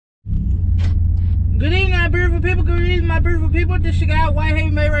people, good evening, my beautiful people. This is your guy,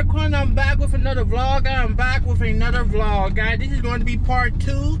 Whitehaven Mayray Corner. I'm back with another vlog. Guys. This is going to be part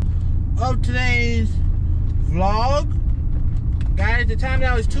 2 of today's vlog. Guys, the time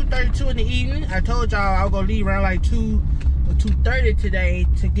now is 2:32 in the evening. I told y'all I was going to leave around like 2 or 2:30 today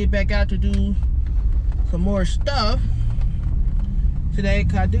to get back out to do some more stuff today,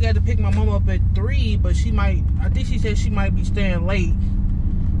 because I do got to pick my mom up at 3, but I think she said she might be staying late.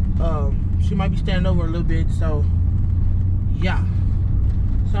 She might be staying over a little bit, so yeah.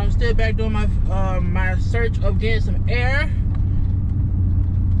 So I'm still back doing my my search of getting some air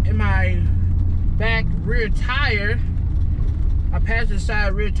in my back rear tire, my passenger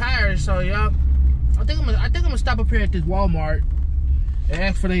side rear tire. So yeah, I think I'm gonna stop up here at this Walmart and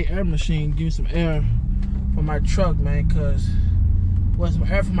ask for the air machine, give me some air for my truck, man, cause some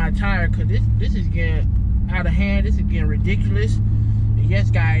air for my tire, cause this is getting out of hand. This is getting ridiculous. And yes,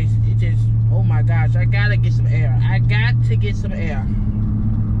 guys, it just, oh my gosh, I gotta get some air. I got to get some air.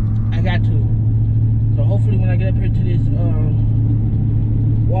 I got to. So hopefully when I get up here to this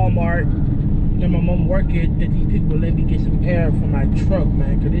Walmart that my mom work at, that these people will let me get some air for my truck,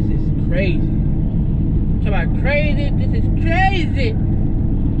 man, cause this is crazy. Talk about crazy. This is crazy.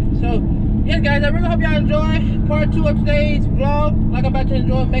 So yes, guys, I really hope y'all enjoy part 2 of today's vlog. Like I'm about to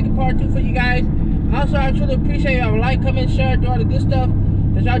enjoy making part 2 for you guys. Also, I truly appreciate y'all like, comment, share, do all the good stuff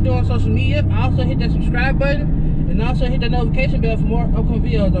that y'all do on social media. Also, hit that subscribe button and also hit that notification bell for more upcoming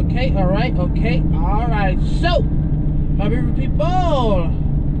videos. Okay, all right, okay, all right. So, my beautiful people,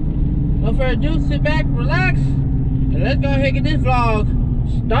 no further ado, sit back, relax, and let's go ahead and get this vlog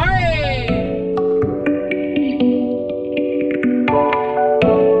started.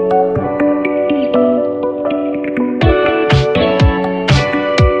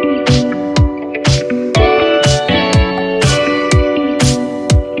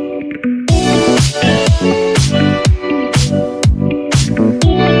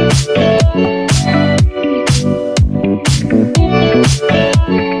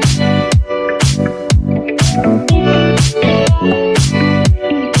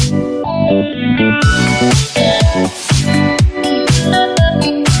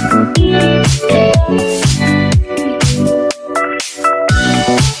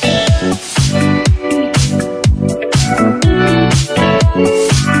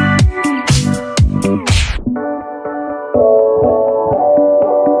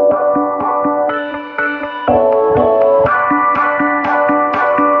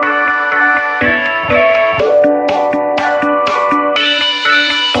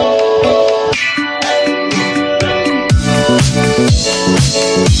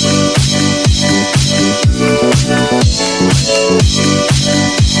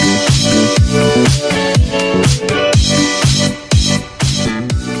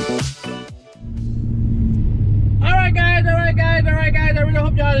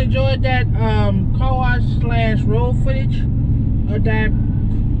 Enjoyed that car wash / road footage that I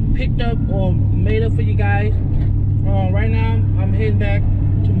picked up or made up for you guys. Right now I'm heading back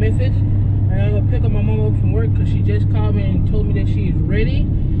to Memphis, and I'm gonna pick up my mom up from work because she just called me and told me that she's ready,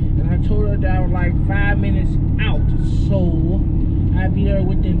 and I told her that I was like 5 minutes out, so I'll be there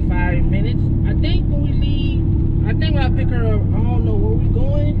within 5 minutes. I think when we leave, when I pick her up, I don't know where we're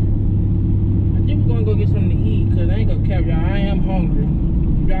going. I think we're gonna go get something to eat, because I ain't gonna cap y'all, I am hungry.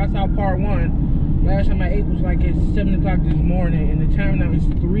 I saw part 1. Last time I ate was like at 7 o'clock this morning, and the time now is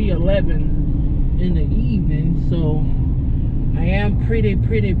 3:11 in the evening. So I am pretty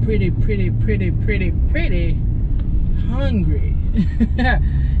hungry.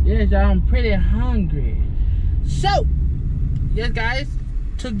 Yes, I'm pretty hungry. So yes, guys,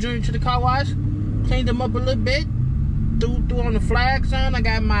 took Junior to the car wash, cleaned them up a little bit, threw on the flags on. I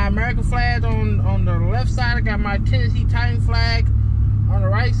got my American flag on the left side. I got my Tennessee Titan flag on the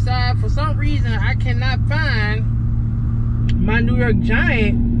right side. For some reason, I cannot find my New York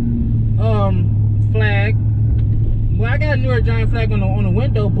Giant flag. Well, I got a New York Giant flag on the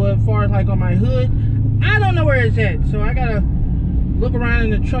window, but as far as like on my hood, I don't know where it's at. So I gotta look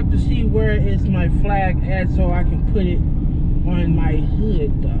around in the truck to see where is my flag at, so I can put it on my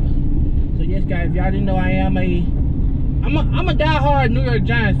hood. So yes, guys, if y'all didn't know, I'm a diehard New York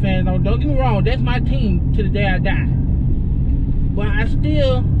Giants fan. Don't get me wrong, that's my team to the day I die. But I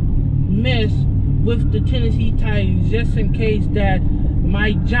still mess with the Tennessee Titans just in case that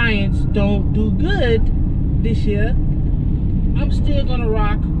my Giants don't do good this year. I'm still gonna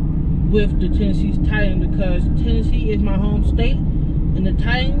rock with the Tennessee Titans because Tennessee is my home state, and the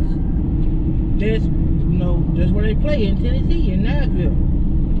Titans, that's where they play, in Tennessee, in Nashville.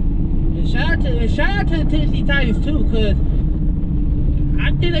 And shout out to the Tennessee Titans too, because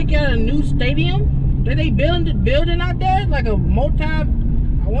I think they got a new stadium. that they building out there, like a I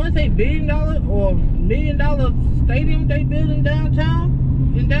want to say $1 billion or $1 million stadium they building in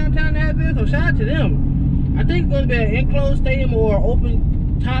downtown Nashville. So shout out to them. I think it's going to be an enclosed stadium or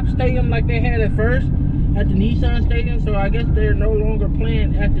open top stadium like they had at first at the Nissan Stadium. So I guess they're no longer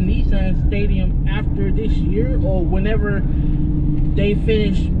playing at the Nissan Stadium after this year or whenever they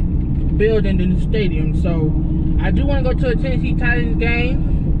finish building the new stadium. So I do want to go to a Tennessee Titans game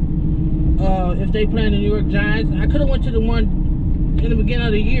if they play the New York Giants. I could have went to the one in the beginning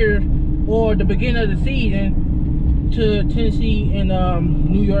of the year or the beginning of the season to Tennessee and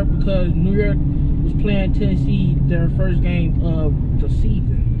New York, because New York was playing Tennessee their first game of the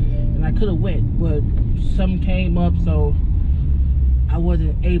season, and I could have went, but something came up, so I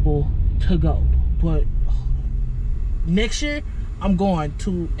wasn't able to go. But next year I'm going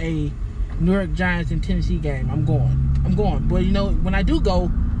to a New York Giants and Tennessee game. I'm going. But you know, when I do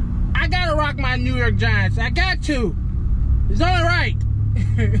go, I gotta rock my New York Giants. I got to. It's only right.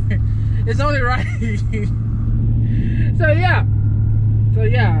 It's only right. So yeah,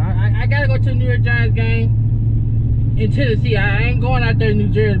 I gotta go to the New York Giants game in Tennessee. I ain't going out there in New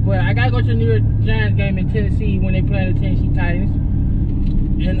Jersey, but I gotta go to the New York Giants game in Tennessee when they play the Tennessee Titans.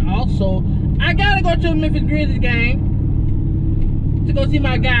 And also, I gotta go to the Memphis Grizzlies game to go see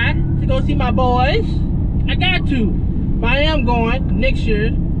my guy, to go see my boys. I got to. But I am going next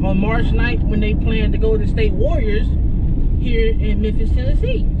year on March 9th when they plan to go to State Warriors here in Memphis,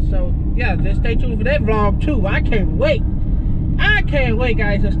 Tennessee. So yeah, just stay tuned for that vlog too. I can't wait. I can't wait,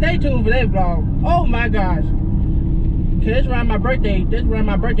 guys. So stay tuned for that vlog. Oh my gosh. Okay, that's around my birthday. That's around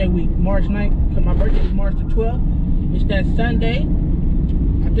my birthday week, March 9th. Because my birthday is March the 12th. It's that Sunday.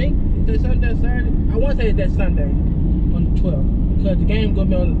 I think. Is that Sunday or Saturday? I want to say it's that Sunday on the 12th. Because the game's going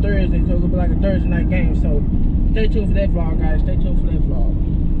to be on the Thursday, so it's going to be like a Thursday night game. So stay tuned for that vlog, guys. Stay tuned for that vlog.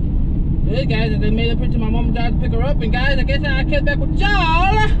 Good, guys, they made it to my mom and dad to pick her up. And guys, I guess I'll catch back with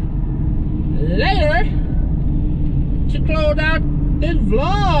y'all later to close out this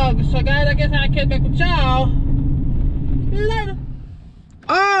vlog. So guys, I guess I'll catch back with y'all later.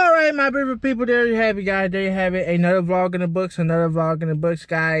 Alright, my beautiful people, there you have it, guys. There you have it. Another vlog in the books,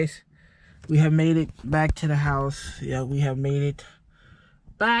 guys. We have made it back to the house. Yeah, we have made it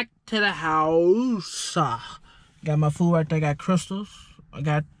back to the house. Got my food right there. Got crystals. I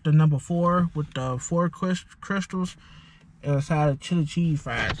got the number 4 with the 4 crystals and a side of chili cheese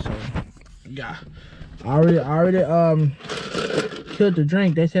fries. So yeah, I already killed the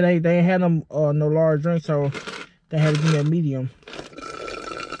drink. They said they had them no large drink, so they had to give me a medium.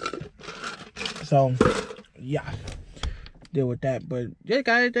 So yeah, deal with that. But yeah,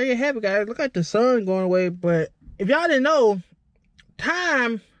 guys, there you have it, guys. Look at the sun going away. But if y'all didn't know,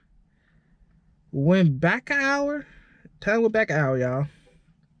 time went back an hour. Time went back an hour, y'all.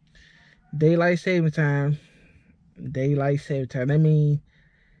 Daylight saving time. Daylight saving time. That means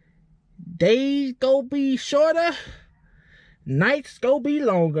days go be shorter, nights go be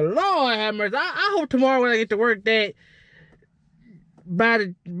longer. Lord have mercy. I hope tomorrow when I get to work that by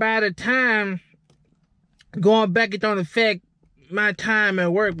the time going back, it don't affect my time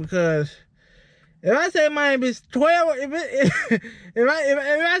at work, because if I say mine is 12, if I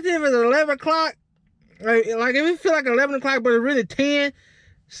say if it's 11 o'clock, like if it feel like 11 o'clock but it's really 10,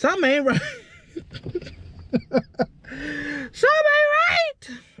 something ain't right. Something ain't right.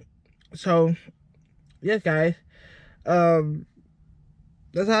 So yes, guys,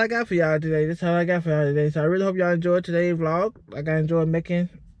 that's all I got for y'all today. So I really hope y'all enjoyed today's vlog like I enjoyed making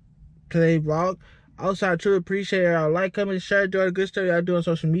today's vlog. Also, I truly appreciate y'all like, comment, share, do all the good stuff y'all do on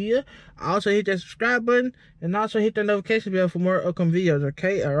social media. Also, hit that subscribe button and also hit the notification bell for more upcoming videos.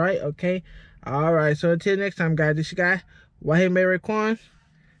 Okay, all right, okay, all right. So until next time, guys, this your guy, Whitehead Mary Quan,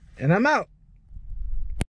 and I'm out.